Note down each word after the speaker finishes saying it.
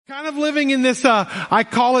Kind of living in this, I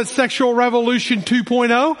call it sexual revolution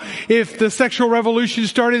 2.0. If the sexual revolution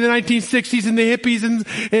started in the 1960s and the hippies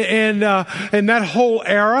and that whole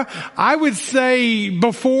era, I would say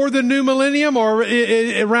before the new millennium or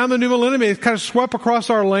around the new millennium, it kind of swept across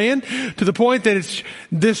our land to the point that it's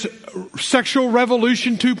this sexual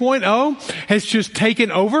revolution 2.0 has just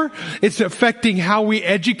taken over. It's affecting how we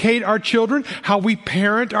educate our children, how we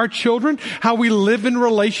parent our children, how we live in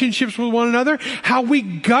relationships with one another, how we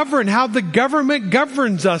govern, how the government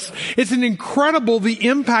governs us. It's an incredible the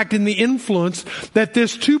impact and the influence that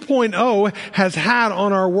this 2.0 has had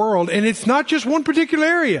on our world. And it's not just one particular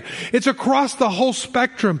area. It's across the whole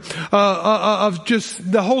spectrum of just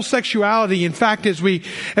the whole sexuality. In fact, as we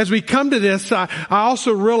come to this, I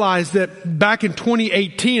also realized that back in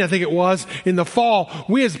 2018, I think it was, in the fall,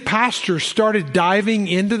 we as pastors started diving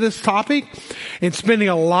into this topic and spending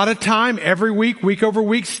a lot of time every week, week over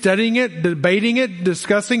week, studying it, debating it,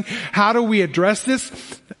 discussing how do we address this.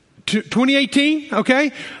 2018,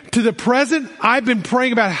 okay? To the present, I've been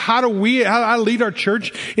praying about how I lead our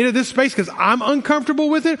church into this space because I'm uncomfortable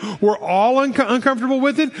with it. We're all uncomfortable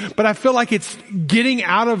with it, but I feel like it's getting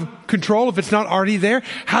out of control if it's not already there.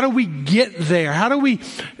 How do we get there? How do we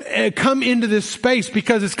come into this space?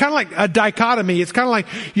 Because it's kind of like a dichotomy. It's kind of like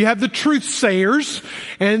you have the truth sayers,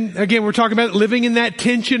 and again, we're talking about living in that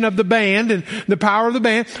tension of the band and the power of the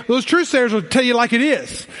band. Those truth sayers will tell you like it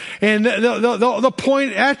is, and they'll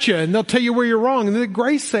point at you and they'll tell you where you're wrong. And the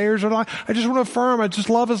grace sayers are like, I just want to affirm, I just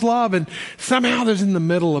love is love. And somehow there's in the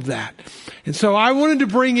middle of that. And so I wanted to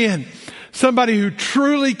bring in somebody who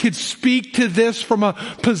truly could speak to this from a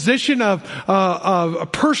position of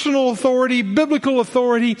personal authority, biblical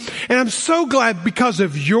authority. And I'm so glad because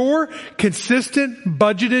of your consistent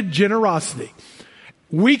budgeted generosity.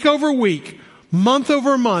 Week over week, month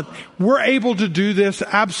over month, we're able to do this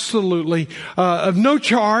absolutely of no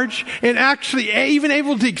charge, and actually even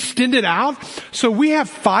able to extend it out. So we have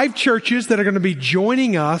 5 churches that are going to be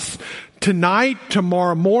joining us tonight,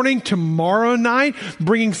 tomorrow morning, tomorrow night,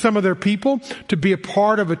 bringing some of their people to be a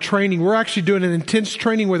part of a training. We're actually doing an intense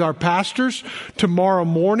training with our pastors tomorrow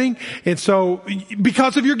morning. And so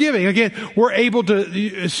because of your giving, again, we're able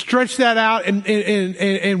to stretch that out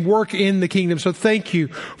and work in the kingdom. So thank you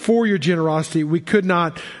for your generosity. We could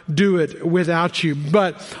not do it without you.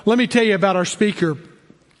 But let me tell you about our speaker,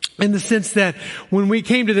 in the sense that when we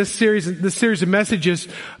came to this series of messages,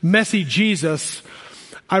 Messy Jesus,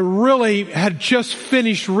 I really had just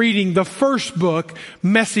finished reading the first book,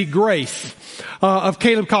 Messy Grace, of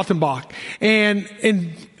Caleb Kaltenbach.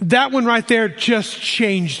 And that one right there just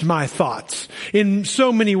changed my thoughts in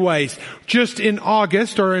so many ways. Just in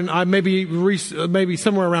August, or in maybe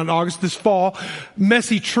somewhere around August, this fall,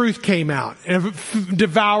 Messy Truth came out, and I've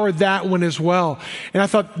devoured that one as well. And I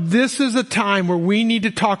thought, this is a time where we need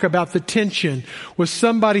to talk about the tension with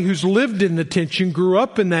somebody who's lived in the tension, grew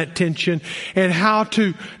up in that tension, and how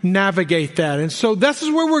to navigate that. And so this is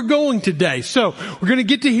where we're going today. So we're going to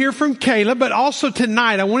get to hear from Caleb, but also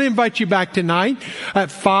tonight, I want to invite you back tonight at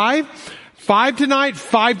 5 tonight,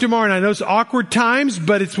 5 tomorrow night. I know it's awkward times,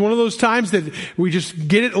 but it's one of those times that we just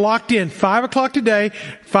get it locked in. 5 o'clock today,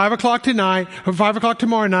 5 o'clock tonight, or 5 o'clock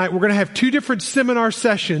tomorrow night. We're going to have 2 different seminar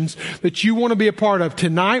sessions that you want to be a part of.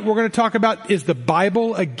 Tonight, we're going to talk about, is the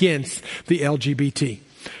Bible against the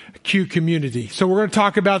LGBTQ community? So we're going to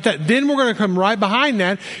talk about that. Then we're going to come right behind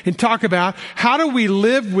that and talk about how do we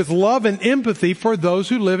live with love and empathy for those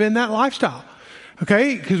who live in that lifestyle.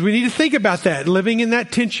 Okay? Because we need to think about that, living in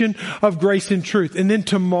that tension of grace and truth. And then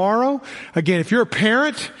tomorrow, again, if you're a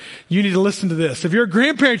parent, you need to listen to this. If you're a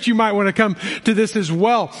grandparent, you might want to come to this as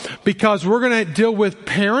well, because we're going to deal with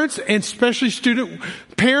parents, and especially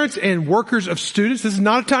parents and workers of students. This is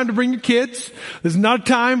not a time to bring your kids. This is not a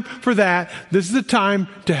time for that. This is a time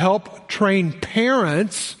to help train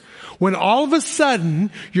parents when all of a sudden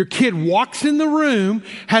your kid walks in the room,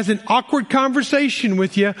 has an awkward conversation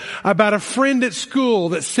with you about a friend at school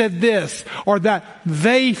that said this, or that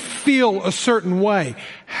they feel a certain way.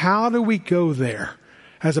 How do we go there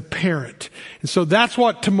as a parent? And so that's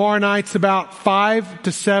what tomorrow night's about, 5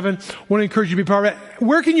 to 7. I want to encourage you to be part of it.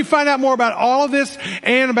 Where can you find out more about all of this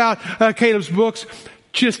and about Caleb's books?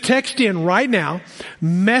 Just text in right now,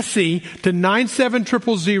 Messy, to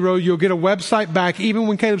 97000. You'll get a website back. Even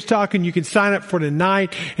when Caleb's talking, you can sign up for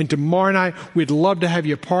tonight and tomorrow night. We'd love to have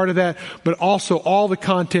you a part of that. But also all the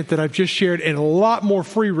content that I've just shared and a lot more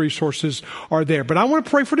free resources are there. But I want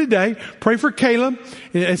to pray for today. Pray for Caleb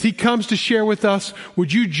as he comes to share with us.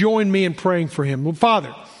 Would you join me in praying for him? Well,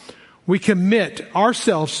 Father, we commit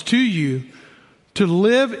ourselves to you to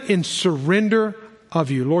live in surrender of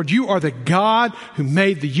you. Lord, you are the God who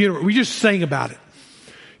made the universe. We just sang about it.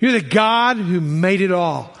 You're the God who made it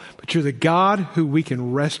all, but you're the God who we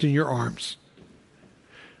can rest in your arms.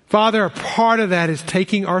 Father, a part of that is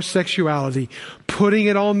taking our sexuality, putting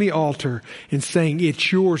it on the altar and saying,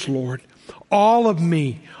 it's yours, Lord. All of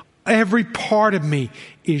me, every part of me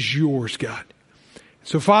is yours, God.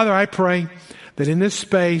 So Father, I pray that in this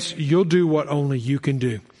space, you'll do what only you can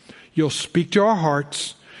do. You'll speak to our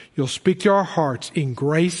hearts. You'll speak to our hearts in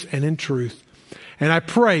grace and in truth. And I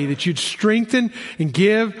pray that you'd strengthen and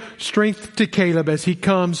give strength to Caleb as he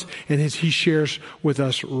comes and as he shares with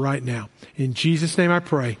us right now. In Jesus' name I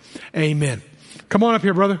pray. Amen. Come on up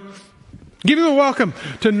here, brother. Give him a welcome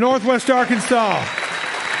to Northwest Arkansas.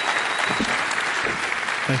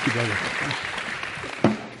 Thank you, brother.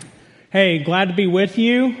 Hey, glad to be with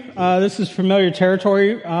you. This is familiar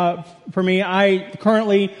territory for me. I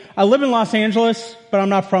live in Los Angeles, but I'm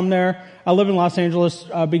not from there. I live in Los Angeles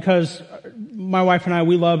because my wife and I,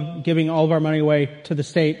 we love giving all of our money away to the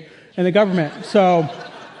state and the government. So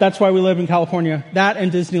that's why we live in California. That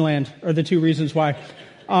and Disneyland are the two reasons why,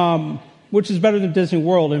 which is better than Disney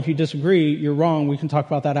World. And if you disagree, you're wrong. We can talk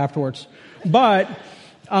about that afterwards. But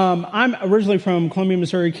I'm originally from Columbia,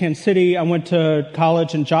 Missouri, Kansas City. I went to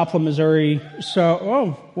college in Joplin, Missouri.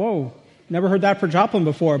 So, whoa, never heard that for Joplin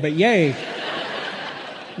before, but yay.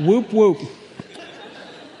 Whoop, whoop.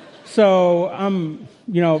 So,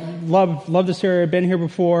 love this area. I've been here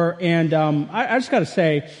before. And I just got to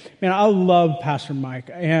say, man, I love Pastor Mike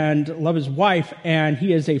and love his wife. And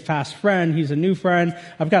he is a fast friend. He's a new friend.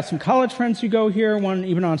 I've got some college friends who go here, one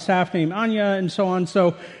even on staff named Anya and so on.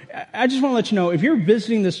 So I just want to let you know, if you're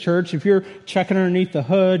visiting this church, if you're checking underneath the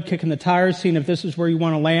hood, kicking the tires, seeing if this is where you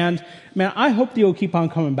want to land, man, I hope that you'll keep on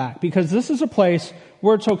coming back, because this is a place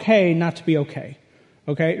where it's okay not to be okay.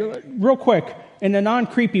 Okay? Real quick, in a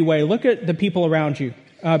non-creepy way, look at the people around you.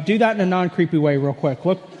 Do that in a non-creepy way real quick.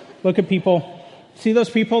 Look at people. See those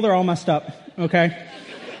people? They're all messed up. Okay?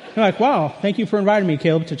 You're like, wow, thank you for inviting me,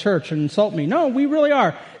 Caleb, to church and insult me. No, we really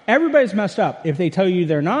are. Everybody's messed up. If they tell you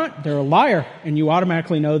they're not, they're a liar, and you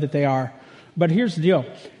automatically know that they are. But here's the deal.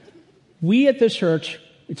 We at this church,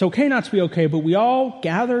 it's okay not to be okay, but we all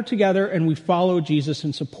gather together and we follow Jesus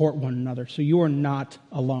and support one another. So you are not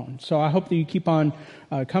alone. So I hope that you keep on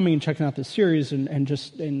coming and checking out this series and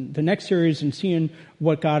just in the next series and seeing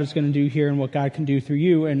what God is going to do here and what God can do through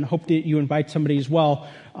you, and hope that you invite somebody as well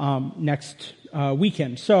next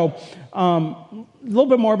weekend. So a little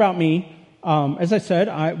bit more about me. As I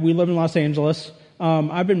said, we live in Los Angeles.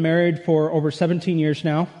 I've been married for over 17 years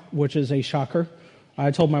now, which is a shocker. I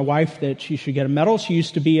told my wife that she should get a medal. She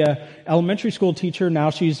used to be a elementary school teacher. Now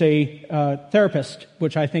she's a therapist,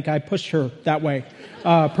 which I think I pushed her that way.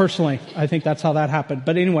 Personally, I think that's how that happened.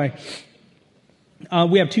 But anyway,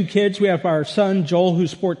 we have two kids. We have our son, Joel,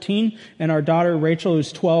 who's 14, and our daughter, Rachel,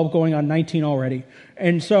 who's 12, going on 19 already.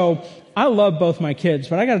 And so I love both my kids,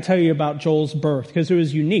 but I got to tell you about Joel's birth, because it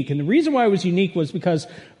was unique. And the reason why it was unique was because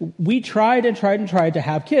we tried to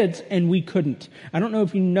have kids, and we couldn't. I don't know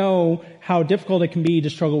if you know how difficult it can be to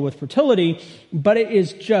struggle with fertility, but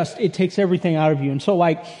it takes everything out of you. And so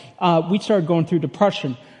we started going through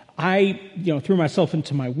depression. I, threw myself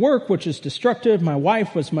into my work, which is destructive. My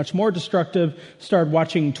wife was much more destructive, started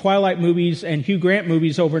watching Twilight movies and Hugh Grant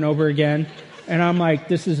movies over and over again. And I'm like,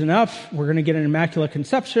 this is enough. We're going to get an immaculate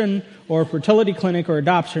conception or a fertility clinic or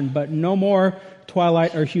adoption, but no more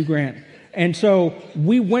Twilight or Hugh Grant. And so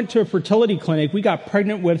we went to a fertility clinic. We got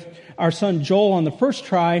pregnant with our son Joel on the first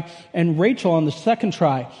try and Rachel on the second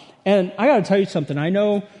try. And I got to tell you something. I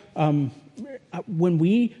know when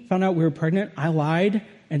we found out we were pregnant, I lied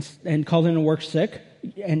and called in to work sick.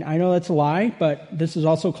 And I know that's a lie, but this is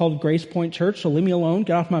also called Grace Point Church, so leave me alone,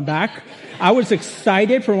 get off my back. I was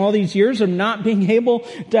excited from all these years of not being able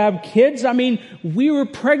to have kids. I mean, we were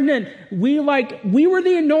pregnant. We were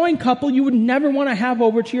the annoying couple you would never want to have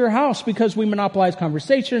over to your house, because we monopolized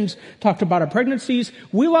conversations, talked about our pregnancies.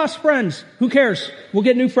 We lost friends. Who cares? We'll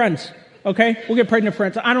get new friends. Okay? We'll get pregnant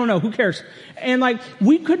friends. I don't know. Who cares? And I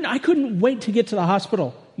couldn't wait to get to the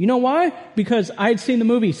hospital. You know why? Because I had seen the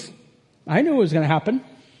movies. I knew it was going to happen.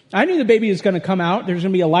 I knew the baby was going to come out. There's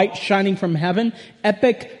going to be a light shining from heaven.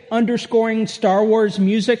 Epic underscoring Star Wars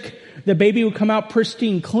music. The baby would come out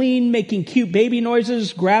pristine clean, making cute baby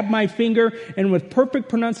noises, grab my finger, and with perfect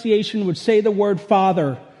pronunciation would say the word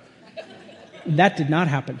Father. That did not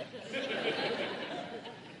happen.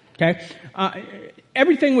 Okay?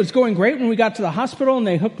 Everything was going great when we got to the hospital, and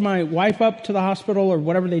they hooked my wife up to the hospital or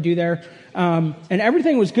whatever they do there. And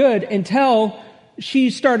everything was good until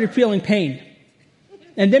she started feeling pain.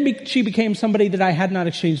 And then she became somebody that I had not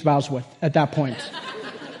exchanged vows with at that point.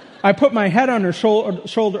 I put my head on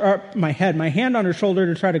her my hand on her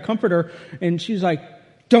shoulder to try to comfort her. And she's like,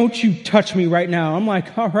 don't you touch me right now. I'm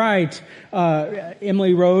like, all right,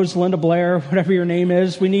 Emily Rose, Linda Blair, whatever your name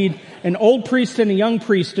is, we need an old priest and a young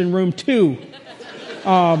priest in room 2.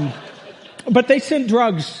 But they sent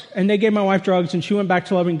drugs, and they gave my wife drugs, and she went back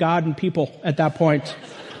to loving God and people at that point.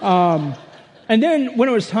 And then when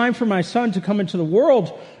it was time for my son to come into the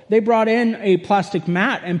world, they brought in a plastic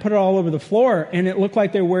mat and put it all over the floor, and it looked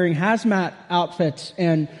like they were wearing hazmat outfits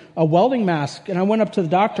and a welding mask. And I went up to the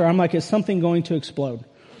doctor. I'm like, is something going to explode?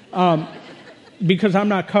 Because I'm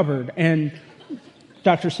not covered. And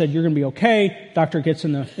doctor said, you're going to be okay. Doctor gets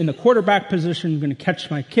in the quarterback position, going to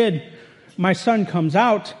catch my kid. My son comes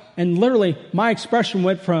out, and literally my expression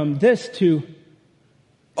went from this to,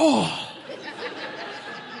 oh.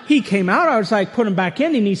 He came out, I was like, put him back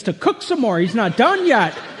in. He needs to cook some more. He's not done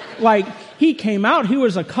yet. Like, he came out. He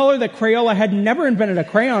was a color that Crayola had never invented a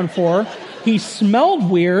crayon for. He smelled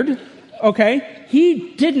weird. Okay.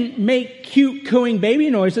 He didn't make cute cooing baby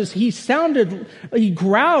noises. He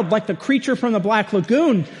growled like the creature from the Black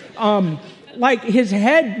Lagoon. Like his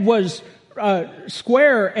head was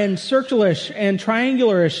square and circular-ish and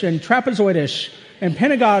triangular-ish and trapezoid-ish and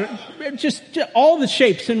pentagon, just all the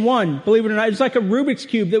shapes in one, believe it or not. It was like a Rubik's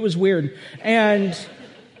Cube that was weird. And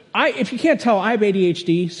if you can't tell, I have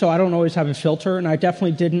ADHD, so I don't always have a filter, and I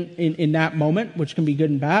definitely didn't in that moment, which can be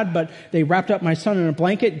good and bad. But they wrapped up my son in a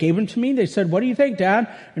blanket, gave him to me. They said, what do you think, Dad?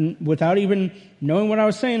 And without even knowing what I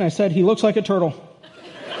was saying, I said, he looks like a turtle.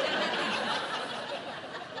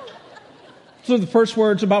 So the first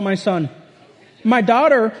words about my son. My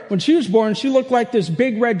daughter, when she was born, she looked like this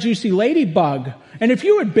big red juicy ladybug. And if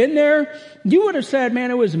you had been there, you would have said, man,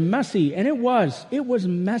 it was messy. And it was. It was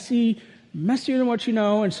messy, messier than what you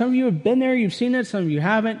know. And some of you have been there, you've seen it, some of you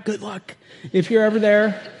haven't. Good luck if you're ever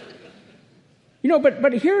there.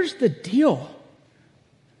 But here's the deal.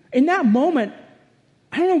 In that moment,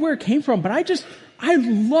 I don't know where it came from, but I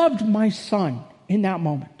loved my son in that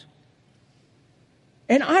moment.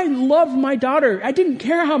 And I loved my daughter. I didn't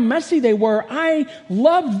care how messy they were. I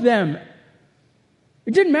loved them.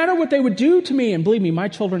 It didn't matter what they would do to me. And believe me, my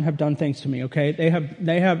children have done things to me, okay?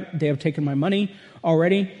 They have taken my money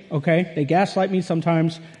already, okay? They gaslight me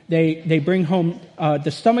sometimes. They bring home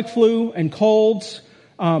the stomach flu and colds.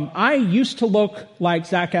 I used to look like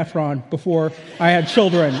Zac Efron before I had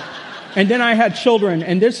children. And then I had children.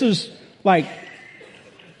 And this is like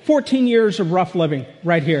 14 years of rough living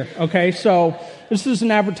right here, okay? So this is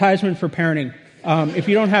an advertisement for parenting. If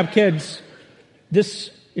you don't have kids, this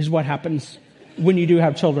is what happens when you do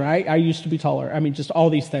have children. I used to be taller. I mean, just all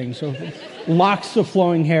these things. So locks of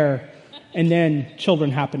flowing hair, and then children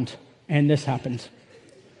happened, and this happened.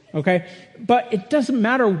 Okay? But it doesn't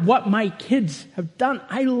matter what my kids have done.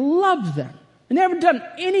 I love them. And they haven't done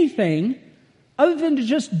anything other than to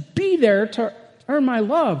just be there to earn my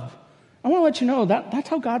love. I want to let you know that's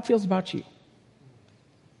how God feels about you.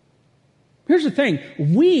 Here's the thing.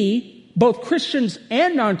 We, both Christians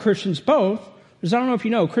and non-Christians both, because I don't know if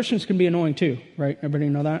you know, Christians can be annoying too, right? Everybody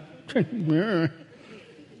know that?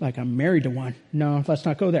 Like I'm married to one. No, let's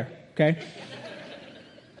not go there, okay?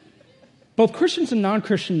 Both Christians and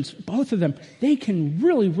non-Christians, both of them, they can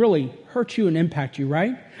really, really hurt you and impact you,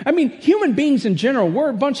 right? I mean, human beings in general, we're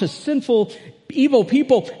a bunch of sinful, evil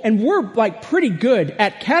people, and we're like pretty good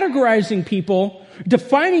at categorizing people,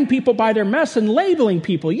 defining people by their mess, and labeling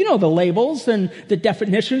people. You know the labels and the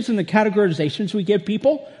definitions and the categorizations we give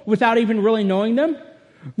people without even really knowing them.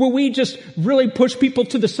 Where we just really push people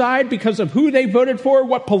to the side because of who they voted for,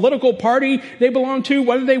 what political party they belong to,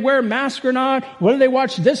 whether they wear a mask or not, whether they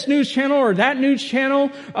watch this news channel or that news channel,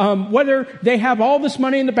 whether they have all this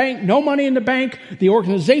money in the bank, no money in the bank, the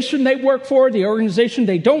organization they work for, the organization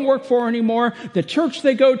they don't work for anymore, the church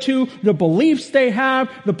they go to, the beliefs they have,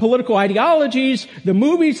 the political ideologies, the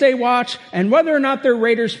movies they watch, and whether or not they're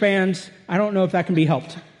Raiders fans. I don't know if that can be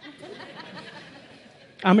helped.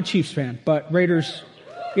 I'm a Chiefs fan, but Raiders...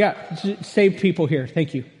 Yeah, save people here.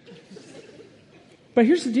 Thank you. But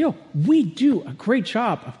here's the deal. We do a great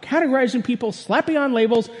job of categorizing people, slapping on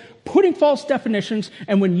labels, putting false definitions,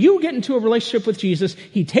 and when you get into a relationship with Jesus,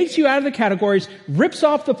 He takes you out of the categories, rips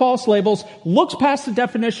off the false labels, looks past the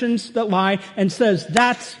definitions that lie, and says,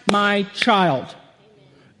 that's my child.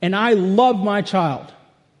 And I love my child.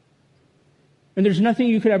 And there's nothing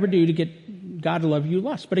you could ever do to get God to love you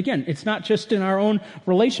less. But again, it's not just in our own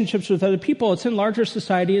relationships with other people. It's in larger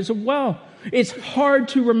society as well. It's hard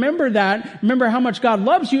to remember that. Remember how much God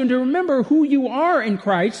loves you and to remember who you are in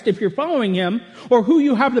Christ if you're following Him, or who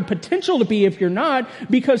you have the potential to be if you're not,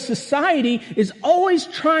 because society is always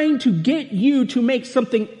trying to get you to make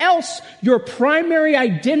something else your primary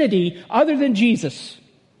identity other than Jesus.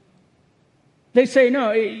 They say,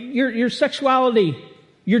 no, your sexuality,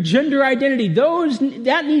 Your gender identity,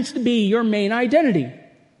 that needs to be your main identity.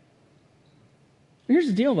 Here's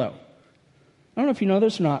the deal, though. I don't know if you know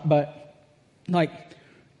this or not, but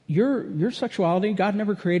your sexuality, God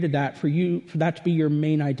never created that for that to be your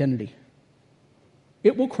main identity.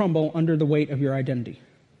 It will crumble under the weight of your identity.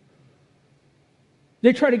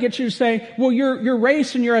 They try to get you to say, well, your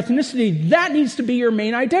race and your ethnicity, that needs to be your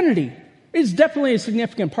main identity. It's definitely a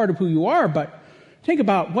significant part of who you are, but think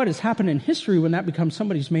about what has happened in history when that becomes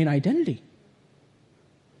somebody's main identity.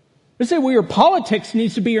 They say, well, your politics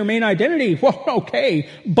needs to be your main identity. Well, okay,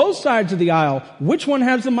 both sides of the aisle. Which one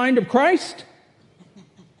has the mind of Christ?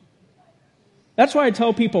 That's why I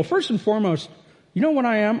tell people, first and foremost, you know what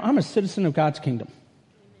I am? I'm a citizen of God's kingdom.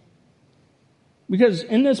 Because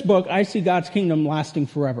in this book, I see God's kingdom lasting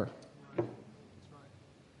forever.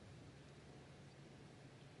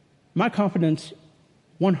 My confidence,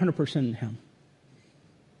 100% in Him.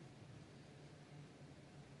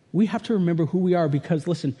 We have to remember who we are because,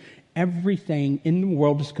 listen, everything in the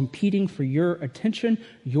world is competing for your attention,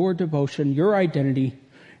 your devotion, your identity.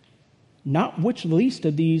 Not which least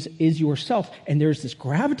of these is yourself. And there's this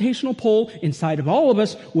gravitational pull inside of all of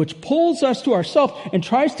us which pulls us to ourselves and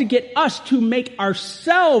tries to get us to make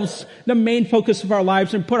ourselves the main focus of our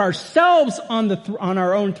lives and put ourselves on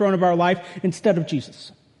our own throne of our life instead of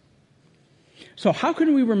Jesus. So how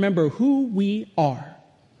can we remember who we are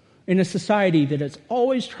in a society that is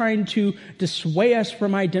always trying to dissuade us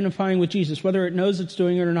from identifying with Jesus, whether it knows it's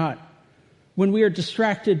doing it or not? When we are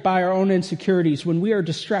distracted by our own insecurities, when we are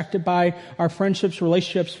distracted by our friendships,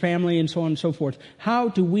 relationships, family, and so on and so forth, how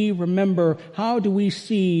do we remember, how do we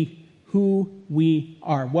see who we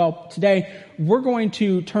are? Well, today we're going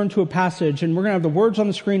to turn to a passage, and we're going to have the words on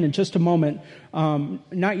the screen in just a moment.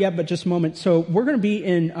 Not yet, but just a moment. So we're going to be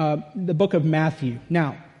in the book of Matthew.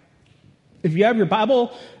 Now, if you have your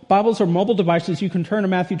Bibles or mobile devices, you can turn to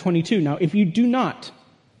Matthew 22. Now, if you do not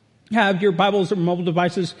have your Bibles or mobile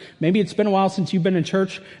devices, maybe it's been a while since you've been in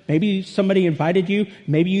church, maybe somebody invited you,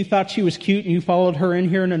 maybe you thought she was cute and you followed her in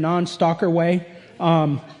here in a non-stalker way.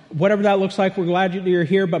 Whatever that looks like, we're glad you're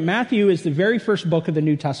here. But Matthew is the very first book of the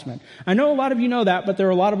New Testament. I know a lot of you know that, but there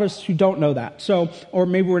are a lot of us who don't know that. So, or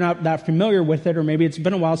maybe we're not that familiar with it, or maybe it's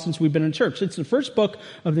been a while since we've been in church. It's the first book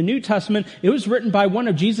of the New Testament. It was written by one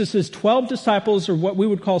of Jesus' 12 disciples, or what we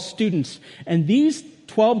would call students. And these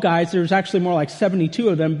 12 guys, there's actually more like 72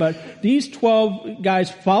 of them, but these 12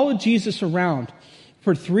 guys followed Jesus around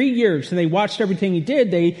for 3 years, and they watched everything he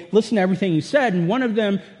did. They listened to everything he said, and one of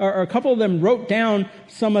them, or a couple of them, wrote down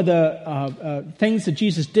some of the things that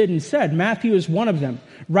Jesus did and said. Matthew is one of them,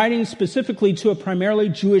 writing specifically to a primarily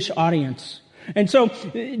Jewish audience. And so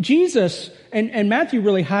Jesus, and Matthew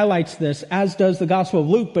really highlights this, as does the Gospel of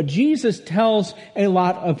Luke, but Jesus tells a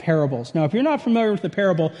lot of parables. Now, if you're not familiar with the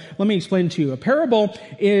parable, let me explain to you. A parable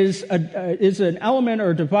is an element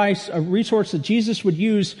or a device, a resource that Jesus would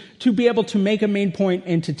use to be able to make a main point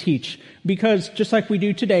and to teach. Because just like we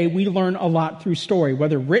do today, we learn a lot through story,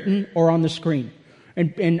 whether written or on the screen.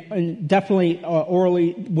 And definitely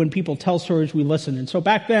orally, when people tell stories, we listen. And so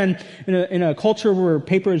back then, in a culture where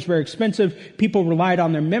paper is very expensive, people relied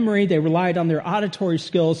on their memory, they relied on their auditory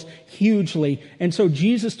skills hugely. And so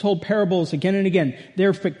Jesus told parables again and again.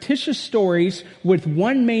 They're fictitious stories with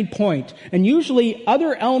one main point. And usually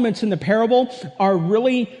other elements in the parable are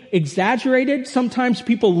really exaggerated. Sometimes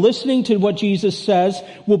people listening to what Jesus says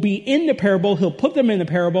will be in the parable. He'll put them in the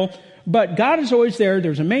parable. But God is always there.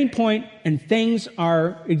 There's a main point, and things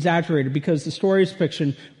are exaggerated because the story is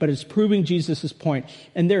fiction, but it's proving Jesus' point.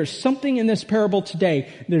 And there's something in this parable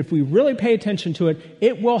today that if we really pay attention to it,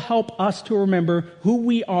 it will help us to remember who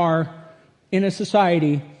we are in a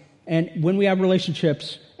society and when we have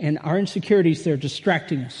relationships and our insecurities, they're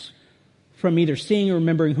distracting us from either seeing or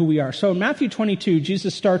remembering who we are. So in Matthew 22,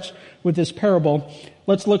 Jesus starts with this parable.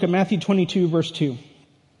 Let's look at Matthew 22, verse 2.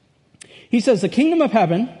 He says, "The kingdom of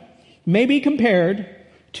heaven may be compared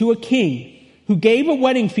to a king who gave a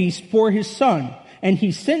wedding feast for his son, and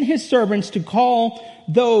he sent his servants to call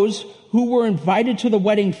those who were invited to the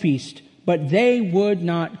wedding feast, but they would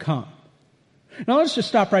not come." Now let's just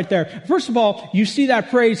stop right there. First of all, you see that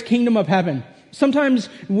phrase, kingdom of heaven. Sometimes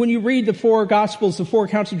when you read the four Gospels, the four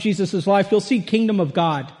accounts of Jesus' life, you'll see kingdom of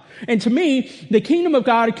God. And to me, the kingdom of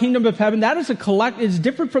God, a kingdom of heaven, that is is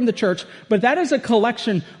different from the church, but that is a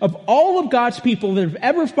collection of all of God's people that have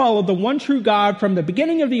ever followed the one true God from the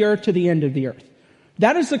beginning of the earth to the end of the earth.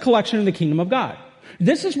 That is the collection of the kingdom of God.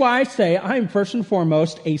 This is why I say I am first and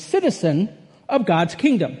foremost a citizen of God's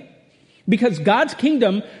kingdom. Because God's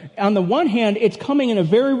kingdom, on the one hand, it's coming in a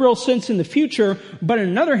very real sense in the future, but on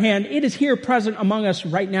another hand, it is here present among us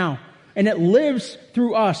right now. And it lives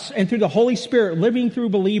through us and through the Holy Spirit living through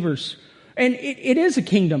believers. And it is a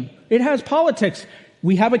kingdom. It has politics.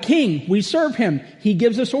 We have a king. We serve him. He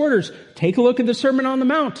gives us orders. Take a look at the Sermon on the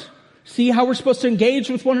Mount. See how we're supposed to engage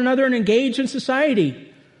with one another and engage in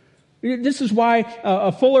society. This is why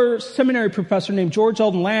a Fuller seminary professor named George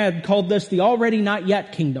Eldon Ladd called this the already not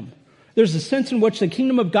yet kingdom. There's a sense in which the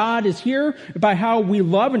kingdom of God is here by how we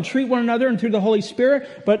love and treat one another and through the Holy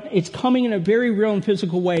Spirit, but it's coming in a very real and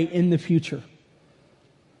physical way in the future.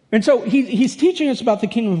 And so he's teaching us about the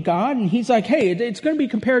kingdom of God, and he's like, hey, it's going to be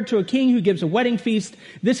compared to a king who gives a wedding feast.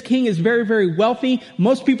 This king is very, very wealthy.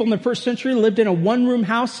 Most people in the first century lived in a one-room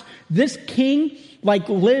house. This king,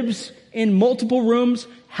 lives in multiple rooms,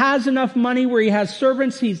 has enough money where he has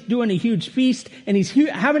servants. He's doing a huge feast, and he's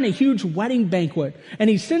having a huge wedding banquet. And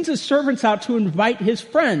he sends his servants out to invite his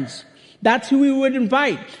friends. That's who he would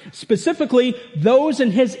invite. Specifically, those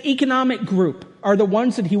in his economic group are the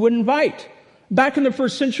ones that he would invite. Back in the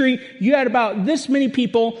first century, you had about this many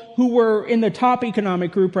people who were in the top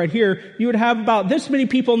economic group right here. You would have about this many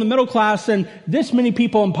people in the middle class and this many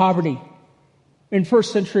people in poverty in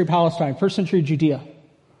first century Palestine, first century Judea.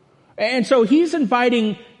 And so he's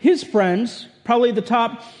inviting his friends, probably the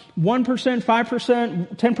top 1%,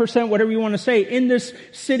 5%, 10%, whatever you want to say, in this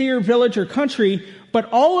city or village or country, but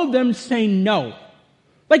all of them say no.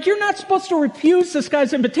 You're not supposed to refuse this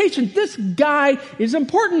guy's invitation. This guy is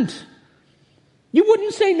important. You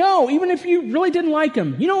wouldn't say no, even if you really didn't like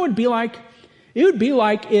him. You know what it would be like? It would be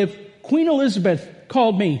like if Queen Elizabeth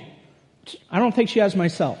called me. I don't think she has my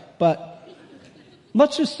cell, but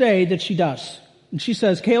let's just say that she does. And she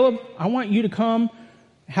says, Caleb, I want you to come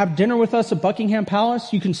have dinner with us at Buckingham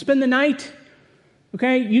Palace. You can spend the night.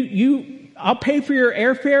 Okay, I'll pay for your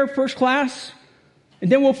airfare, first class,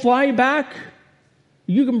 and then we'll fly you back.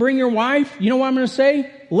 You can bring your wife. You know what I'm going to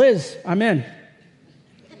say? Liz, I'm in.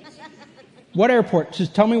 What airport?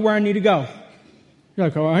 Just tell me where I need to go. You're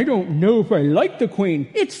like, oh, I don't know if I like the Queen.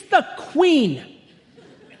 It's the Queen.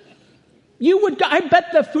 I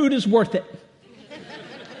bet the food is worth it.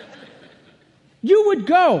 You would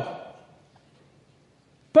go.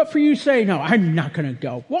 But for you to say, no, I'm not going to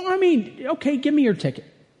go. Well, okay, give me your ticket.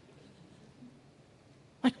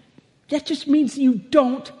 That just means you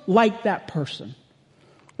don't like that person.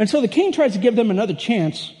 And so the king tries to give them another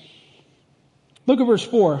chance. Look at verse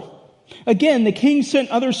 4. Again, the king sent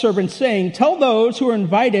other servants saying, tell those who are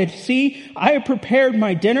invited, see, I have prepared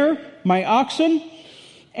my dinner, my oxen,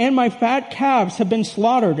 and my fat calves have been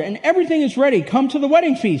slaughtered, and everything is ready. Come to the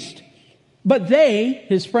wedding feast. But they,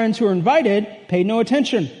 his friends who were invited, paid no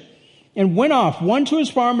attention and went off, one to his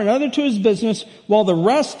farm, another to his business, while the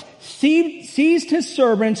rest seized his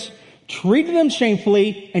servants, treated them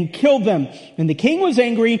shamefully, and killed them. And the king was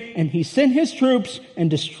angry, and he sent his troops and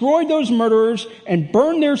destroyed those murderers and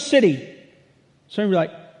burned their city. So you're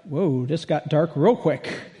like, whoa, this got dark real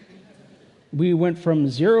quick. We went from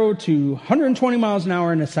 0 to 120 miles an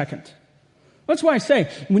hour in a second. That's why I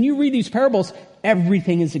say, when you read these parables,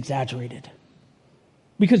 everything is exaggerated.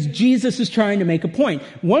 Because Jesus is trying to make a point.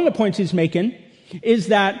 One of the points he's making is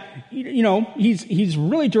that, he's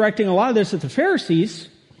really directing a lot of this at the Pharisees,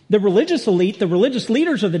 the religious elite, the religious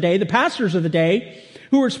leaders of the day, the pastors of the day,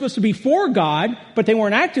 who were supposed to be for God, but they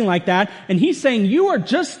weren't acting like that. And he's saying, you are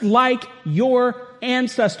just like your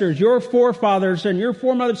ancestors, your forefathers and your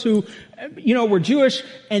foremothers who, were Jewish,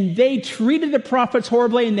 and they treated the prophets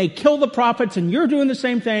horribly and they killed the prophets, and you're doing the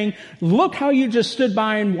same thing. Look how you just stood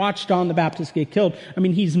by and watched John the Baptist get killed.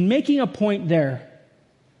 He's making a point there.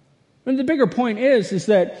 And the bigger point is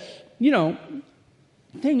that,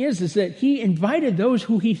 the thing is that he invited those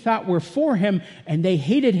who he thought were for him, and they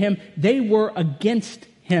hated him. They were against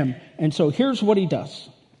him. And so here's what he does.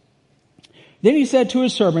 Then he said to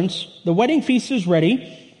his servants, the wedding feast is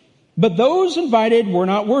ready, but those invited were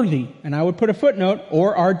not worthy. And I would put a footnote,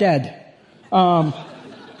 or are dead.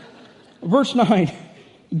 Verse 9.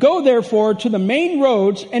 Go therefore to the main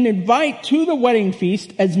roads and invite to the wedding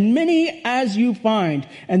feast as many as you find.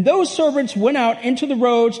 And those servants went out into the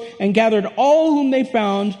roads and gathered all whom they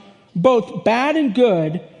found, both bad and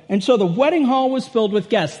good. And so the wedding hall was filled with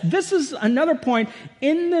guests. This is another point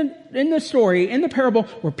in the story, in the parable,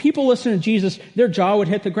 where people listen to Jesus, their jaw would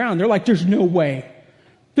hit the ground. They're like, there's no way.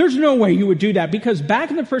 There's no way you would do that. Because back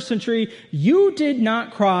in the first century, you did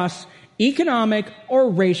not cross economic or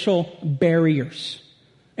racial barriers.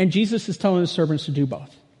 And Jesus is telling his servants to do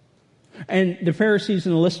both. And the Pharisees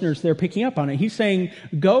and the listeners, they're picking up on it. He's saying,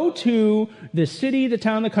 go to the city, the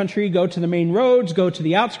town, the country, go to the main roads, go to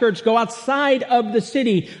the outskirts, go outside of the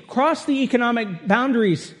city, cross the economic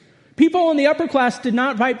boundaries. People in the upper class did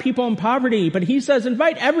not invite people in poverty, but he says,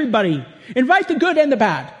 invite everybody. Invite the good and the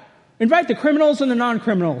bad. Invite the criminals and the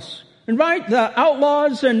non-criminals. Invite the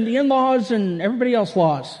outlaws and the in-laws and everybody else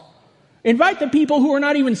laws. Invite the people who are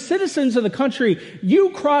not even citizens of the country. You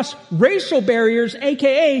cross racial barriers,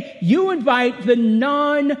 aka you invite the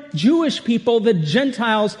non-Jewish people, the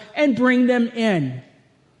Gentiles, and bring them in.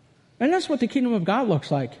 And that's what the kingdom of God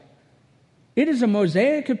looks like. It is a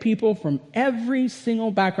mosaic of people from every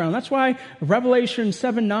single background. That's why Revelation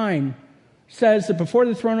 7:9 says that before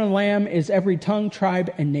the throne of the Lamb is every tongue,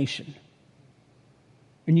 tribe, and nation.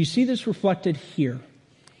 And you see this reflected here.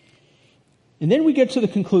 And then we get to the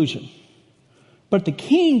conclusion. But the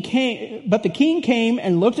king came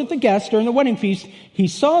and looked at the guests during the wedding feast. He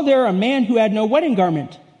saw there a man who had no wedding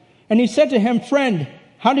garment. And he said to him, "Friend,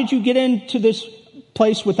 how did you get into this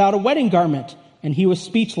place without a wedding garment?" And he was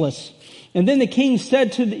speechless. And then the king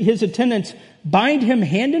said to his attendants, "Bind him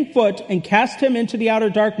hand and foot and cast him into the outer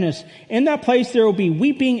darkness. In that place there will be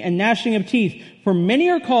weeping and gnashing of teeth, for many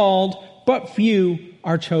are called, but few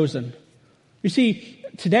are chosen." You see,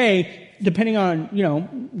 today, depending on,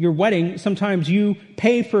 your wedding, sometimes you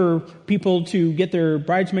pay for people to get their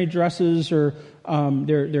bridesmaid dresses or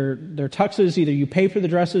their tuxes. Either you pay for the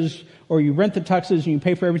dresses or you rent the tuxes and you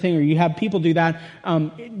pay for everything, or you have people do that.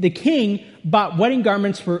 The king bought wedding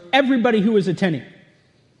garments for everybody who was attending.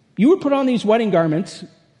 You would put on these wedding garments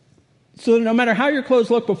so that no matter how your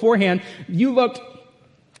clothes looked beforehand, you looked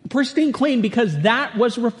pristine clean, because that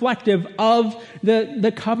was reflective of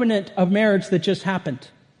the covenant of marriage that just happened.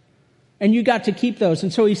 And you got to keep those.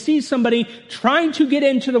 And so he sees somebody trying to get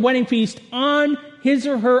into the wedding feast on his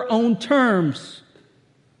or her own terms.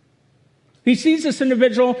 He sees this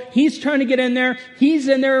individual. He's trying to get in there. He's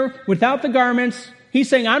in there without the garments. He's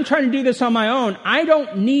saying, "I'm trying to do this on my own. I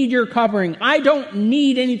don't need your covering. I don't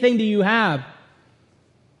need anything that you have."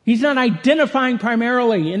 He's not identifying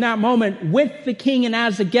primarily in that moment with the king and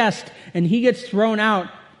as a guest. And he gets thrown out.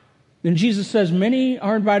 Then Jesus says, "Many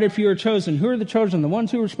are invited, few are chosen." Who are the chosen? The ones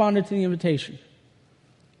who responded to the invitation.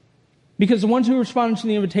 Because the ones who responded to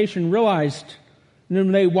the invitation realized that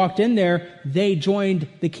when they walked in there, they joined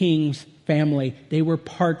the king's family. They were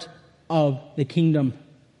part of the kingdom.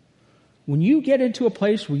 When you get into a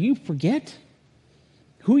place where you forget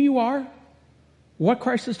who you are, what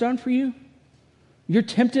Christ has done for you, you're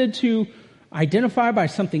tempted to identify by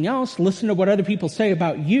something else, listen to what other people say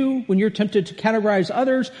about you. When you're tempted to categorize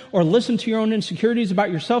others or listen to your own insecurities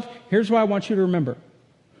about yourself, here's what I want you to remember.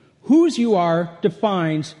 Whose you are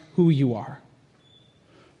defines who you are.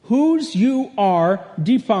 Whose you are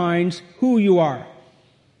defines who you are.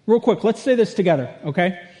 Real quick, let's say this together,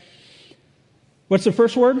 okay? What's the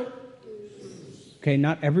first word? Okay,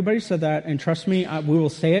 not everybody said that, and trust me, we will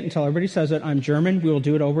say it until everybody says it. I'm German. We will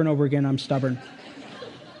do it over and over again. I'm stubborn.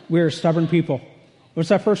 We're stubborn people. What's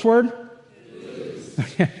that first word?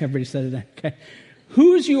 Yeah, everybody said it. Okay.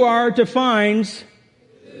 Whose you are defines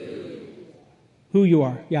who you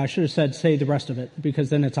are. Yeah, I should have said say the rest of it, because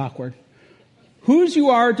then it's awkward. Whose you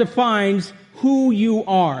are defines who you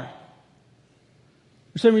are.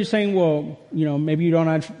 Some of you are saying, well, maybe you don't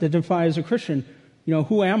identify as a Christian.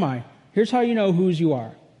 Who am I? Here's how you know whose you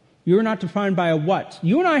are. You're not defined by a what.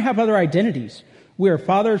 You and I have other identities. We are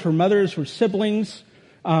fathers, we're mothers, we're siblings.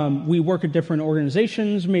 We work at different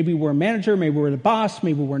organizations. Maybe we're a manager, maybe we're the boss,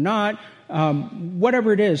 maybe we're not.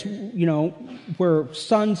 Whatever it is, we're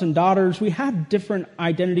sons and daughters. We have different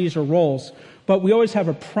identities or roles, but we always have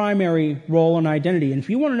a primary role and identity. And if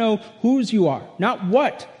you want to know whose you are, not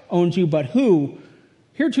what owns you, but who,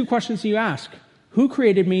 here are two questions that you ask. Who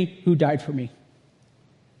created me? Who died for me?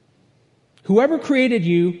 Whoever created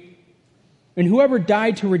you and whoever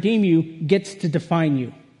died to redeem you gets to define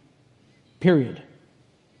you. Period.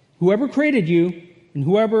 Whoever created you and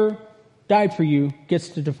whoever died for you gets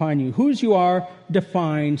to define you. Whose you are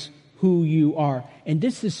defines who you are. And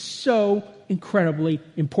this is so incredibly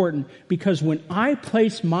important, because when I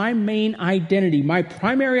place my main identity, my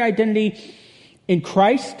primary identity in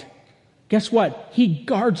Christ, guess what? He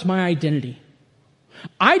guards my identity.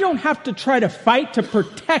 I don't have to try to fight to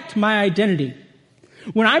protect my identity.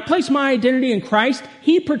 When I place my identity in Christ,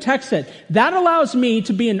 He protects it. That allows me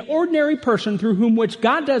to be an ordinary person through whom which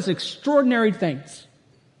God does extraordinary things.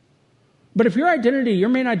 But if your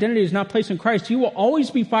main identity is not placed in Christ, you will always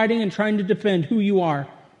be fighting and trying to defend who you are.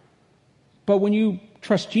 But when you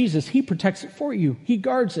trust Jesus, He protects it for you. He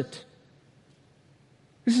guards it.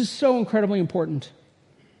 This is so incredibly important.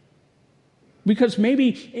 Because maybe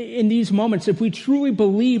in these moments, if we truly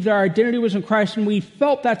believed our identity was in Christ and we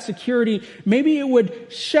felt that security, maybe it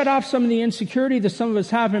would shut off some of the insecurity that some of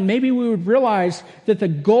us have, and maybe we would realize that the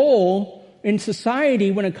goal in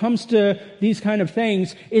society when it comes to these kind of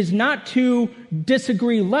things is not to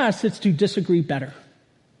disagree less, it's to disagree better.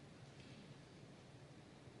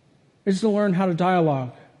 is to learn how to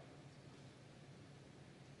dialogue.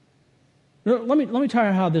 Let me tell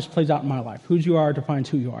you how this plays out in my life. Who you are defines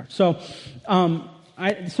who you are. So, some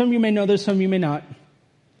of you may know this, some of you may not.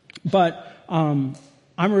 But I'm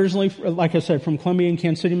originally, like I said, from Columbia and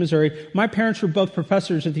Kansas City, Missouri. My parents were both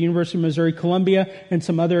professors at the University of Missouri, Columbia, and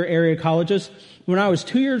some other area colleges. When I was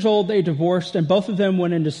 2 years old, they divorced, and both of them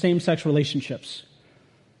went into same-sex relationships.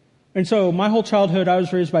 And so my whole childhood, I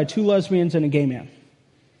was raised by 2 lesbians and a gay man.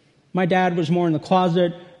 My dad was more in the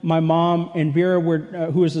closet. My mom and Vera,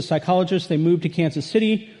 who was a psychologist, they moved to Kansas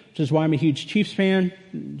City, which is why I'm a huge Chiefs fan,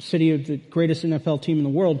 city of the greatest NFL team in the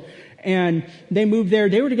world. And they moved there.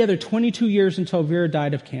 They were together 22 years until Vera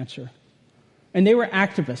died of cancer. And they were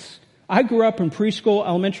activists. I grew up in preschool,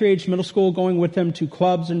 elementary age, middle school, going with them to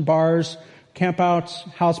clubs and bars, campouts,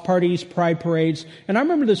 house parties, pride parades. And I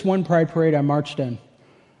remember this one pride parade I marched in.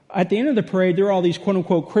 At the end of the parade, there were all these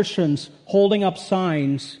quote-unquote Christians holding up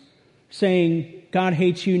signs saying, God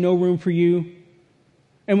hates you, no room for you.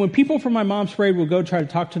 And when people from my mom's parade would go try to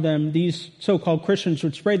talk to them, these so-called Christians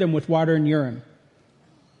would spray them with water and urine,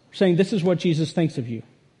 saying, this is what Jesus thinks of you.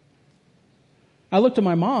 I looked at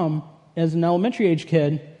my mom as an elementary age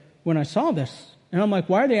kid when I saw this, and I'm like,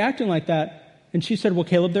 why are they acting like that? And she said, well,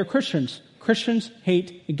 Caleb, they're Christians. Christians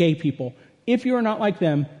hate gay people. If you are not like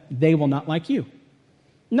them, they will not like you.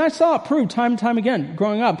 And I saw it proved time and time again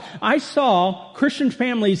growing up. I saw Christian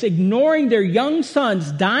families ignoring their young sons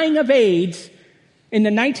dying of AIDS in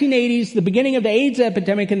the 1980s, the beginning of the AIDS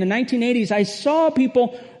epidemic in the 1980s. I saw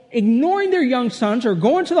people ignoring their young sons or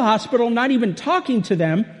going to the hospital, not even talking to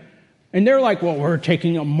them. And they're like, well, we're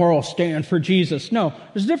taking a moral stand for Jesus. No,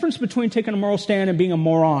 there's a difference between taking a moral stand and being a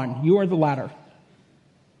moron. You are the latter.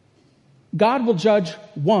 God will judge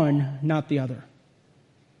one, not the other.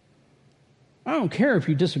 I don't care if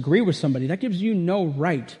you disagree with somebody. That gives you no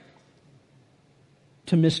right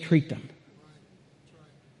to mistreat them.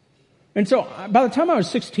 And so by the time I was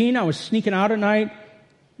 16, I was sneaking out at night,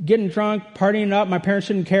 getting drunk, partying up. My parents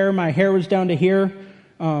didn't care. My hair was down to here.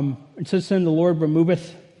 It says, then the Lord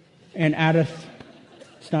removeth and addeth.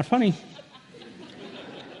 It's not funny.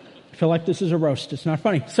 I feel like this is a roast. It's not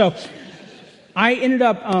funny. So I ended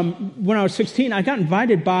up, when I was 16, I got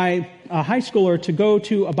invited by a high schooler to go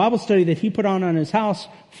to a Bible study that he put on his house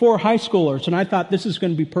for high schoolers. And I thought, this is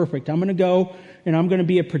going to be perfect. I'm going to go and I'm going to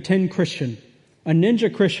be a pretend Christian, a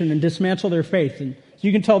ninja Christian, and dismantle their faith. And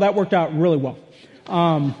you can tell that worked out really well.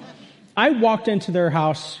 I walked into their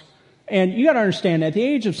house, and you got to understand, at the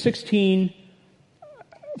age of 16,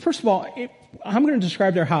 first of all, I'm going to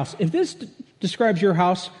describe their house. If this describes your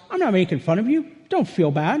house, I'm not making fun of you. Don't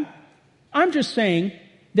feel bad. I'm just saying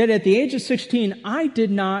that at the age of 16, I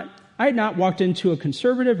had not walked into a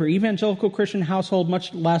conservative or evangelical Christian household,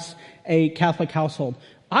 much less a Catholic household.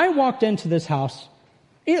 I walked into this house.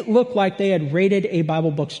 It looked like they had raided a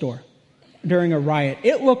Bible bookstore during a riot.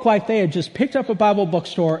 It looked like they had just picked up a Bible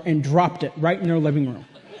bookstore and dropped it right in their living room.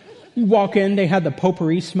 You walk in, they had the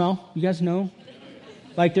potpourri smell. You guys know?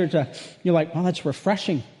 Like you're like, well, that's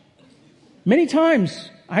refreshing. Many times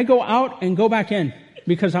I go out and go back in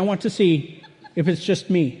because I want to see if it's just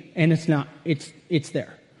me, and it's not. It's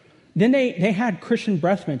there. Then they had Christian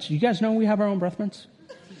breath mints. You guys know we have our own breath mints?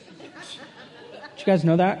 Did you guys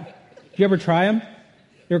know that? Did you ever try them?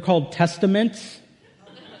 They're called Testaments.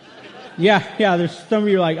 Yeah, there's some of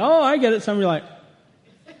you are like, oh, I get it. Some of you are like,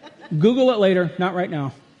 Google it later, not right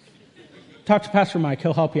now. Talk to Pastor Mike.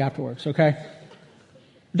 He'll help you afterwards, okay?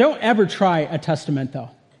 Don't ever try a Testament, though.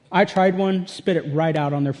 I tried one, spit it right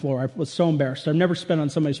out on their floor. I was so embarrassed. I've never spit on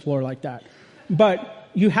somebody's floor like that. But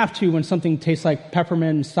you have to when something tastes like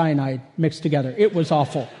peppermint and cyanide mixed together. It was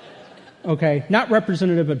awful, okay? Not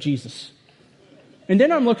representative of Jesus. And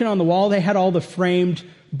then I'm looking on the wall. They had all the framed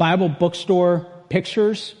Bible bookstore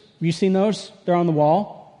pictures. Have you seen those? They're on the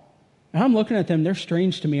wall. And I'm looking at them. They're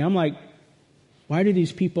strange to me. I'm like, why do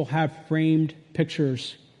these people have framed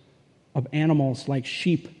pictures of animals like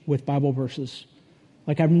sheep with Bible verses?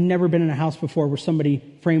 Like, I've never been in a house before where somebody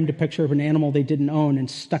framed a picture of an animal they didn't own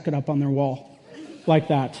and stuck it up on their wall like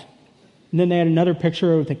that. And then they had another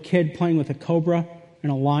picture with a kid playing with a cobra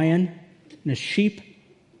and a lion and a sheep.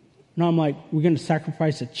 And I'm like, we're going to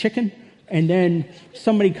sacrifice a chicken? And then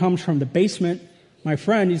somebody comes from the basement. My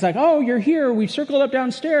friend, he's like, oh, you're here. We circled up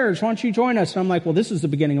downstairs. Why don't you join us? And I'm like, well, this is the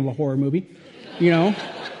beginning of a horror movie. You know?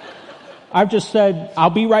 I've just said, I'll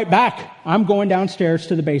be right back. I'm going downstairs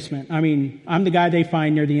to the basement. I mean, I'm the guy they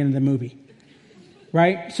find near the end of the movie.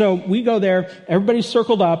 Right? So we go there. Everybody's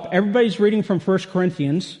circled up. Everybody's reading from 1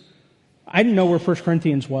 Corinthians. I didn't know where 1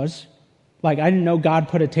 Corinthians was. Like, I didn't know God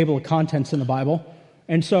put a table of contents in the Bible.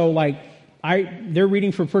 And so, like, they're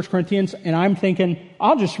reading from 1 Corinthians, and I'm thinking,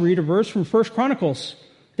 I'll just read a verse from 1 Chronicles.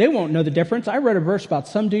 They won't know the difference. I read a verse about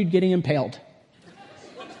some dude getting impaled.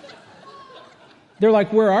 They're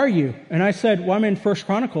like, where are you? And I said, well, I'm in 1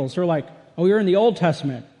 Chronicles. They're like, oh, you're in the Old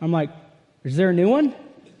Testament. I'm like, is there a new one?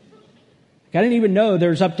 I didn't even know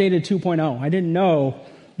there's updated 2.0. I didn't know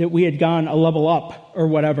that we had gone a level up or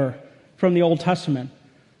whatever from the Old Testament.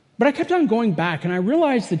 But I kept on going back, and I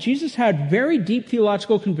realized that Jesus had very deep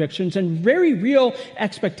theological convictions and very real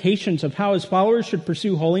expectations of how his followers should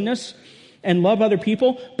pursue holiness and love other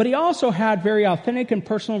people. But he also had very authentic and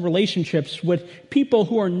personal relationships with people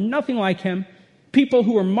who are nothing like him, people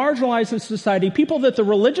who are marginalized in society, people that the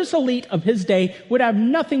religious elite of his day would have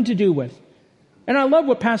nothing to do with. And I love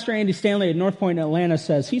what Pastor Andy Stanley at North Point in Atlanta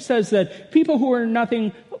says. He says that people who were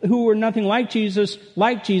nothing like Jesus,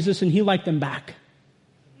 and he liked them back.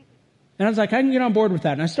 And I was like, I can get on board with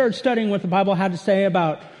that. And I started studying what the Bible had to say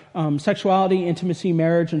about sexuality, intimacy,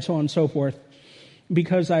 marriage, and so on and so forth.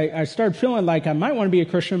 Because I started feeling like I might want to be a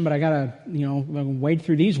Christian, but I got to, wade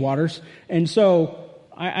through these waters. And so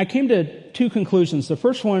I came to two conclusions. The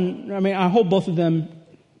first one, I hold both of them,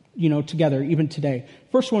 together, even today.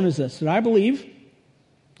 First one is this, that I believe,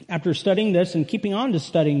 after studying this and keeping on to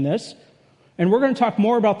studying this, and we're going to talk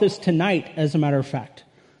more about this tonight, as a matter of fact.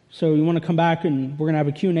 So you want to come back and we're going to have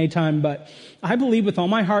a Q&A time, but I believe with all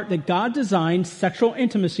my heart that God designed sexual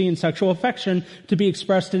intimacy and sexual affection to be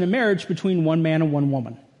expressed in a marriage between one man and one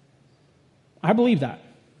woman. I believe that.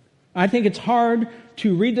 I think it's hard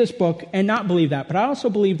to read this book and not believe that, but I also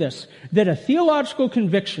believe this, that a theological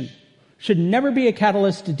conviction should never be a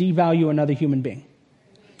catalyst to devalue another human being.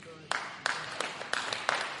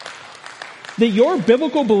 That your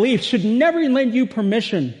biblical beliefs should never lend you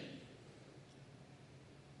permission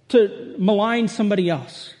to malign somebody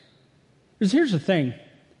else. Because here's the thing.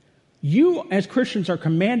 You, as Christians, are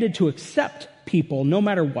commanded to accept people no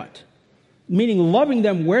matter what. Meaning loving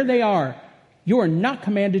them where they are. You are not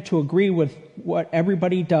commanded to agree with what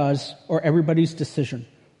everybody does or everybody's decision.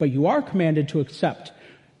 But you are commanded to accept.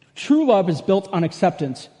 True love is built on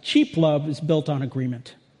acceptance. Cheap love is built on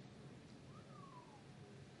agreement.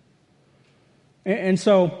 And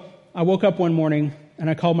so I woke up one morning and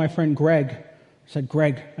I called my friend Greg. I said,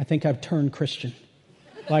 Greg, I think I've turned Christian.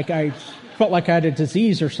 Like I felt like I had a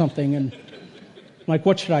disease or something. And I'm like,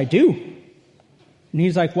 what should I do? And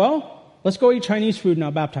he's like, well, let's go eat Chinese food and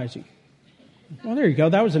I'll baptize you. Well, there you go.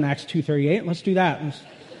 That was in Acts 2:38. Let's do that. Let's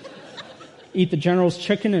eat the general's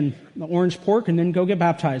chicken and the orange pork and then go get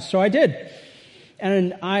baptized. So I did.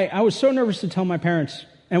 And I was so nervous to tell my parents.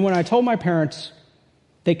 And when I told my parents,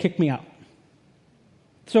 they kicked me out.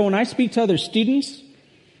 So when I speak to other students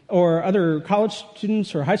or other college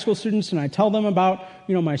students or high school students and I tell them about,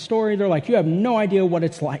 my story, they're like, you have no idea what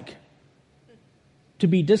it's like to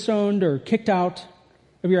be disowned or kicked out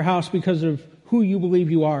of your house because of who you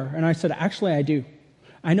believe you are. And I said, actually, I do.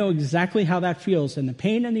 I know exactly how that feels. And the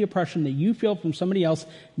pain and the oppression that you feel from somebody else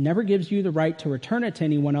never gives you the right to return it to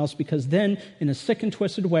anyone else, because then, in a sick and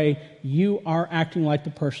twisted way, you are acting like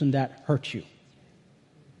the person that hurt you.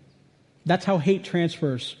 That's how hate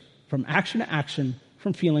transfers from action to action,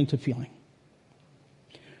 from feeling to feeling.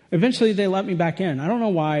 Eventually, they let me back in. I don't know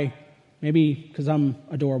why. Maybe because I'm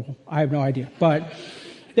adorable. I have no idea. But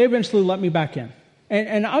they eventually let me back in.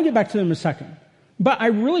 And I'll get back to them in a second. But I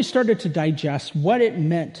really started to digest what it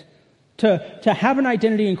meant to have an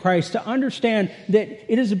identity in Christ, to understand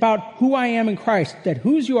that it is about who I am in Christ, that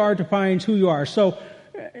whose you are defines who you are. So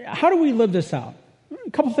how do we live this out?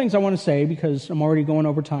 A couple things I want to say, because I'm already going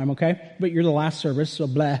over time, okay? But you're the last service, so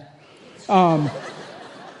blah.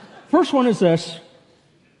 First one is this.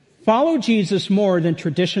 Follow Jesus more than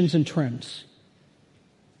traditions and trends.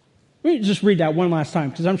 Let me just read that one last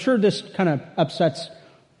time, because I'm sure this kind of upsets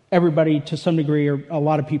everybody to some degree, or a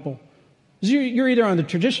lot of people. You're either on the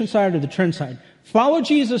tradition side or the trend side. Follow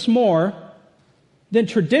Jesus more than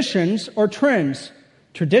traditions or trends.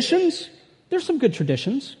 Traditions, there's some good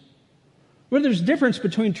traditions. But there's a difference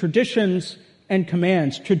between traditions and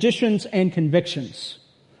commands, traditions and convictions.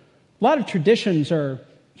 A lot of traditions are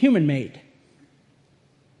human-made.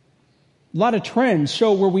 A lot of trends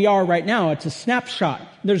show where we are right now. It's a snapshot.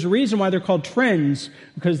 There's a reason why they're called trends,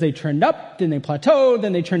 because they trend up, then they plateau,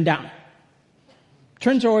 then they trend down.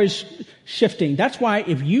 Trends are always shifting. That's why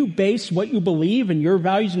if you base what you believe and your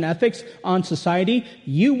values and ethics on society,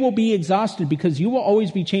 you will be exhausted, because you will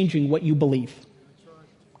always be changing what you believe.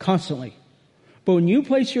 Constantly. But when you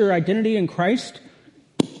place your identity in Christ,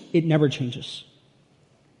 it never changes.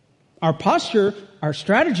 Our posture, our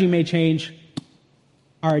strategy may change.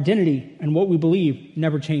 Our identity and what we believe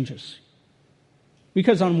never changes.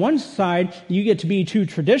 Because on one side, you get to be too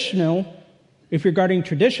traditional If you're guarding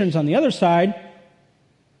traditions on the other side,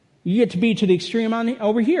 you get to be to the extreme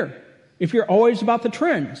over here. If you're always about the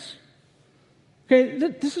trends. Okay,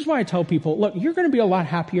 this is why I tell people, look, you're going to be a lot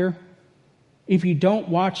happier if you don't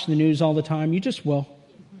watch the news all the time. You just will.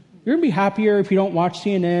 You're going to be happier if you don't watch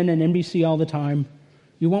CNN and NBC all the time.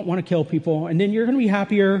 You won't want to kill people. And then you're going to be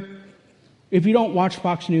happier if you don't watch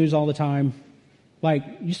Fox News all the time. Like,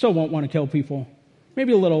 you still won't want to kill people.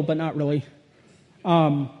 Maybe a little, but not really.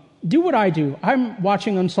 Do what I do. I'm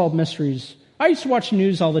watching Unsolved Mysteries. I used to watch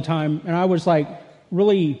news all the time, and I was like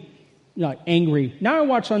really angry. Now I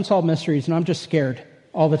watch Unsolved Mysteries, and I'm just scared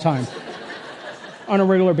all the time on a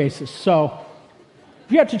regular basis. So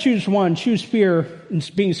if you have to choose one, choose fear and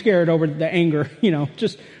being scared over the anger.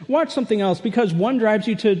 Just watch something else, because one drives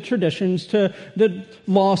you to traditions, to the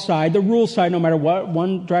law side, the rule side, no matter what.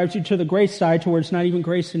 One drives you to the grace side, to where it's not even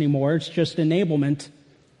grace anymore. It's just enablement.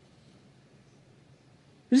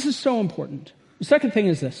 This is so important. The second thing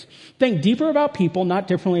is this. Think deeper about people, not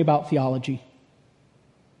differently about theology.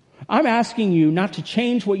 I'm asking you not to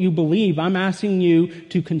change what you believe. I'm asking you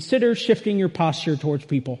to consider shifting your posture towards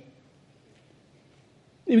people.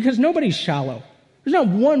 Because nobody's shallow. There's not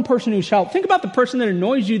one person who's shallow. Think about the person that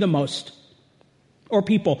annoys you the most. Or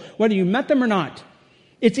people, whether you met them or not.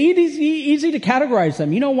 It's easy to categorize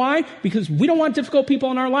them. You know why? Because we don't want difficult people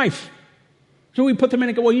in our life. So we put them in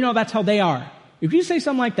and go, well, that's how they are. If you say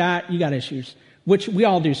something like that, you got issues. Which we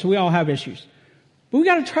all do, so we all have issues. But we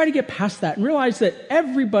got to try to get past that and realize that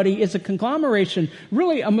everybody is a conglomeration,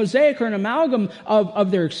 really a mosaic or an amalgam of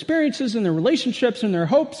their experiences and their relationships and their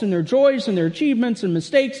hopes and their joys and their achievements and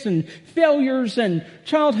mistakes and failures and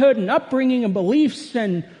childhood and upbringing and beliefs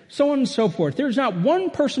and so on and so forth. There's not one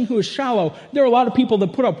person who is shallow. There are a lot of people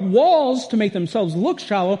that put up walls to make themselves look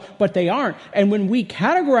shallow, but they aren't. And when we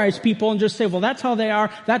categorize people and just say, well, that's how they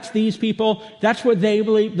are, that's these people, that's what they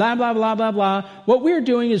believe, blah, blah, blah, blah, blah, what we're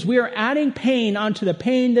doing is we are adding pain onto the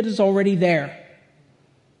pain that is already there.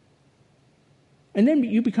 And then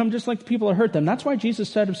you become just like the people that hurt them. That's why Jesus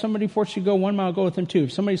said, if somebody forces you to go 1 mile, go with them 2.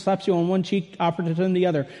 If somebody slaps you on one cheek, offer to them the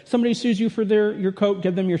other. If somebody sues you for your coat,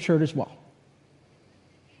 give them your shirt as well.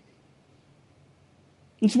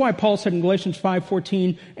 This is why Paul said in Galatians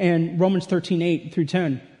 5:14 and Romans 13:8 through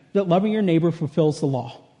 10 that loving your neighbor fulfills the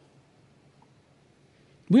law.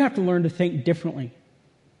 We have to learn to think differently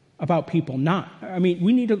about people.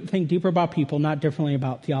 We need to think deeper about people, not differently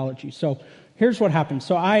about theology. So here's what happened.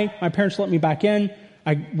 So my parents let me back in.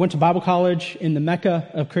 I went to Bible college in the Mecca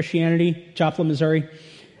of Christianity, Joplin, Missouri.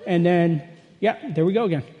 And then, there we go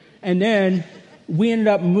again. And then we ended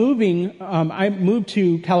up moving. I moved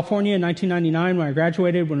to California in 1999 when I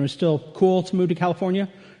graduated, when it was still cool to move to California,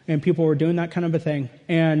 and people were doing that kind of a thing.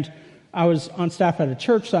 And I was on staff at a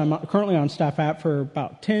church that I'm currently on staff at for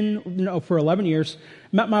about 11 years.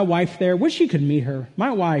 Met my wife there. Wish you could meet her.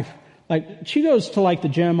 My wife, she goes to the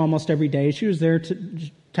gym almost every day. She was there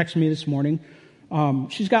to text me this morning.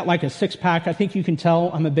 She's got a 6-pack. I think you can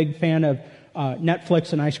tell I'm a big fan of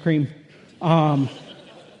Netflix and ice cream.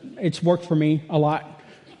 It's worked for me a lot.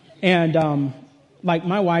 And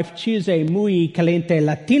my wife, she is a muy caliente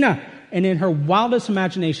Latina. And in her wildest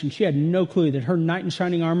imagination, she had no clue that her knight in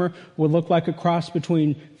shining armor would look like a cross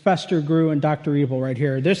between Fester, Gru, and Dr. Evil right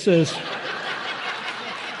here. This is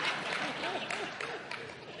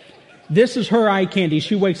her eye candy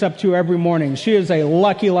she wakes up to every morning. She is a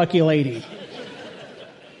lucky, lucky lady.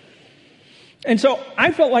 And so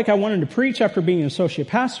I felt like I wanted to preach after being an associate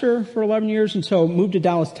pastor for 11 years, and so moved to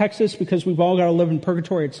Dallas, Texas, because we've all got to live in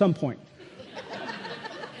purgatory at some point.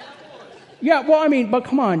 But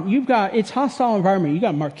come on, it's hostile environment. You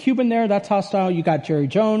got Mark Cuban there, that's hostile. You got Jerry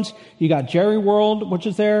Jones. You got Jerry World, which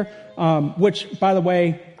is there, which, by the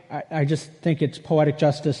way, I just think it's poetic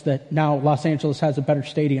justice that now Los Angeles has a better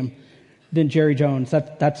stadium than Jerry Jones.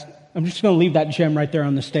 I'm just going to leave that gem right there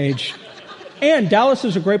on the stage. And Dallas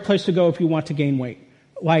is a great place to go if you want to gain weight.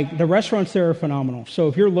 The restaurants there are phenomenal. So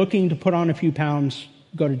if you're looking to put on a few pounds,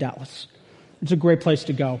 go to Dallas. It's a great place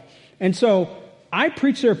to go. And so I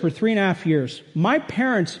preached there for 3.5 years. My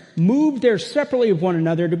parents moved there separately of one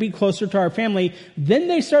another to be closer to our family. Then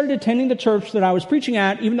they started attending the church that I was preaching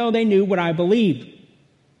at, even though they knew what I believed.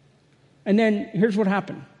 And then here's what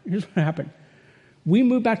happened. We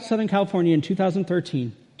moved back to Southern California in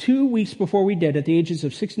 2013. 2 weeks before we did, at the ages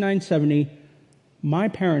of 69, 70, my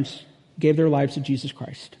parents gave their lives to Jesus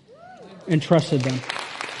Christ and trusted them.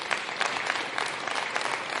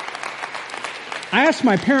 I asked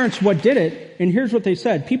my parents what did it, and here's what they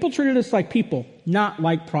said. People treated us like people, not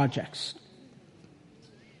like projects.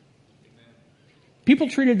 People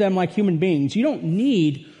treated them like human beings. You don't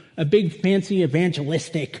need a big fancy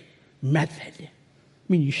evangelistic method.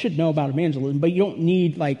 mean, you should know about evangelism, but you don't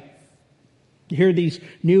need, to hear these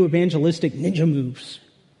new evangelistic ninja moves.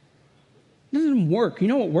 It doesn't work. You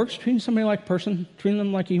know what works? Treating somebody like a person, treating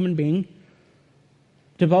them like a human being,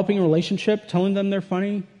 developing a relationship, telling them they're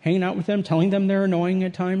funny, hanging out with them, telling them they're annoying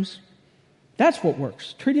at times. That's what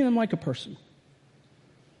works. Treating them like a person.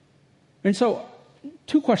 And so,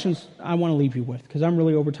 2 questions I want to leave you with, because I'm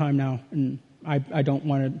really over time now, and I don't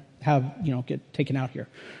want to get taken out here.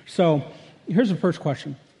 So, here's the first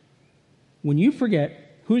question. When you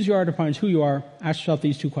forget whose you are defines who you are, ask yourself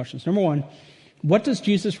these 2 questions. Number 1, what does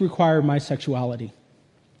Jesus require of my sexuality?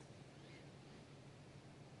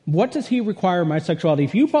 What does he require of my sexuality?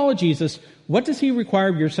 If you follow Jesus, what does he require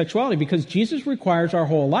of your sexuality? Because Jesus requires our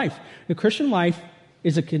whole life. The Christian life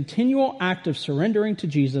is a continual act of surrendering to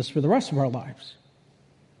Jesus for the rest of our lives.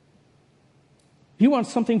 He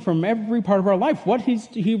wants something from every part of our life. What does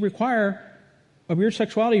he require of your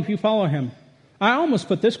sexuality if you follow him? I almost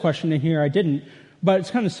put this question in here. I didn't, but it's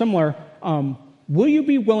kind of similar. Will you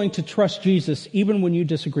be willing to trust Jesus even when you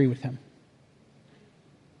disagree with him?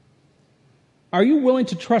 Are you willing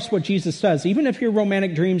to trust what Jesus says, even if your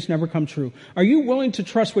romantic dreams never come true? Are you willing to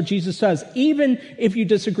trust what Jesus says, even if you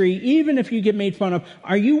disagree, even if you get made fun of?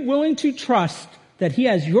 Are you willing to trust that he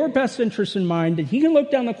has your best interest in mind, that he can look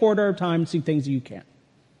down the corridor of time and see things that you can't?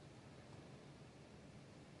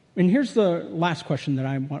 And here's the last question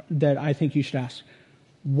that I think you should ask.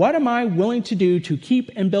 What am I willing to do to keep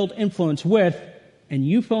and build influence with, and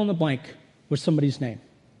you fill in the blank with somebody's name?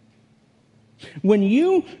 When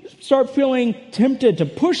you start feeling tempted to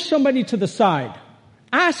push somebody to the side,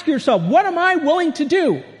 ask yourself, what am I willing to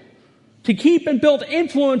do to keep and build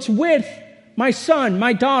influence with my son,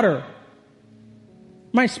 my daughter,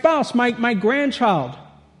 my spouse, my grandchild,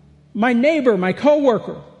 my neighbor, my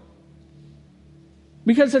coworker?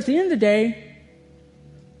 Because at the end of the day,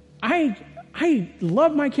 I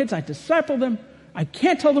love my kids, I disciple them, I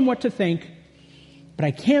can't tell them what to think, but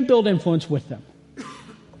I can build influence with them.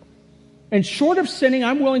 And short of sinning,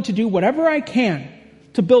 I'm willing to do whatever I can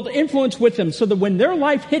to build influence with them so that when their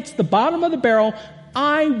life hits the bottom of the barrel,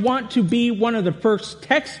 I want to be one of the first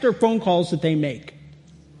text or phone calls that they make.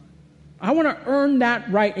 I want to earn that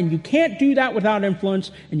right, and you can't do that without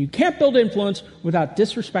influence, and you can't build influence without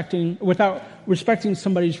respecting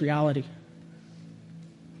somebody's reality.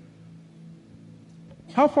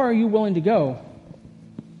 How far are you willing to go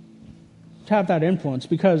to have that influence?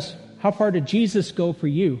 Because how far did Jesus go for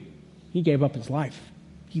you? He gave up his life.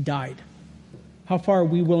 He died. How far are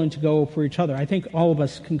we willing to go for each other? I think all of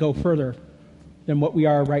us can go further than what we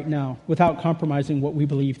are right now without compromising what we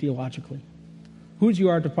believe theologically. Whose you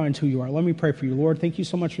are defines who you are. Let me pray for you. Lord, thank you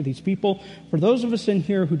so much for these people. For those of us in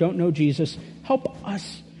here who don't know Jesus, help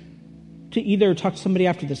us to either talk to somebody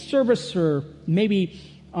after the service or maybe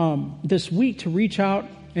this week to reach out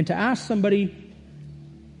and to ask somebody,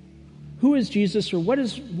 who is Jesus, or what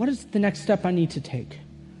is the next step I need to take?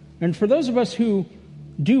 And for those of us who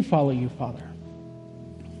do follow you, Father,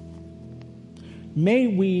 may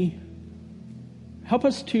we help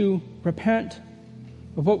us to repent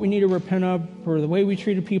of what we need to repent of, for the way we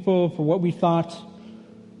treated people, for what we thought,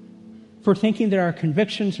 for thinking that our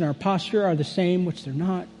convictions and our posture are the same, which they're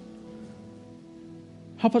not.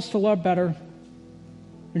 Help us to love better.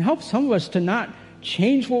 And help some of us to not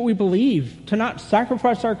change what we believe, to not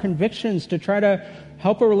sacrifice our convictions to try to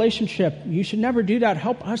help a relationship. You should never do that.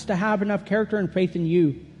 Help us to have enough character and faith in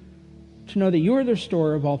you to know that you are the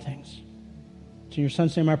restorer of all things. It's in your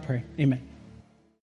Son's name I pray. Amen.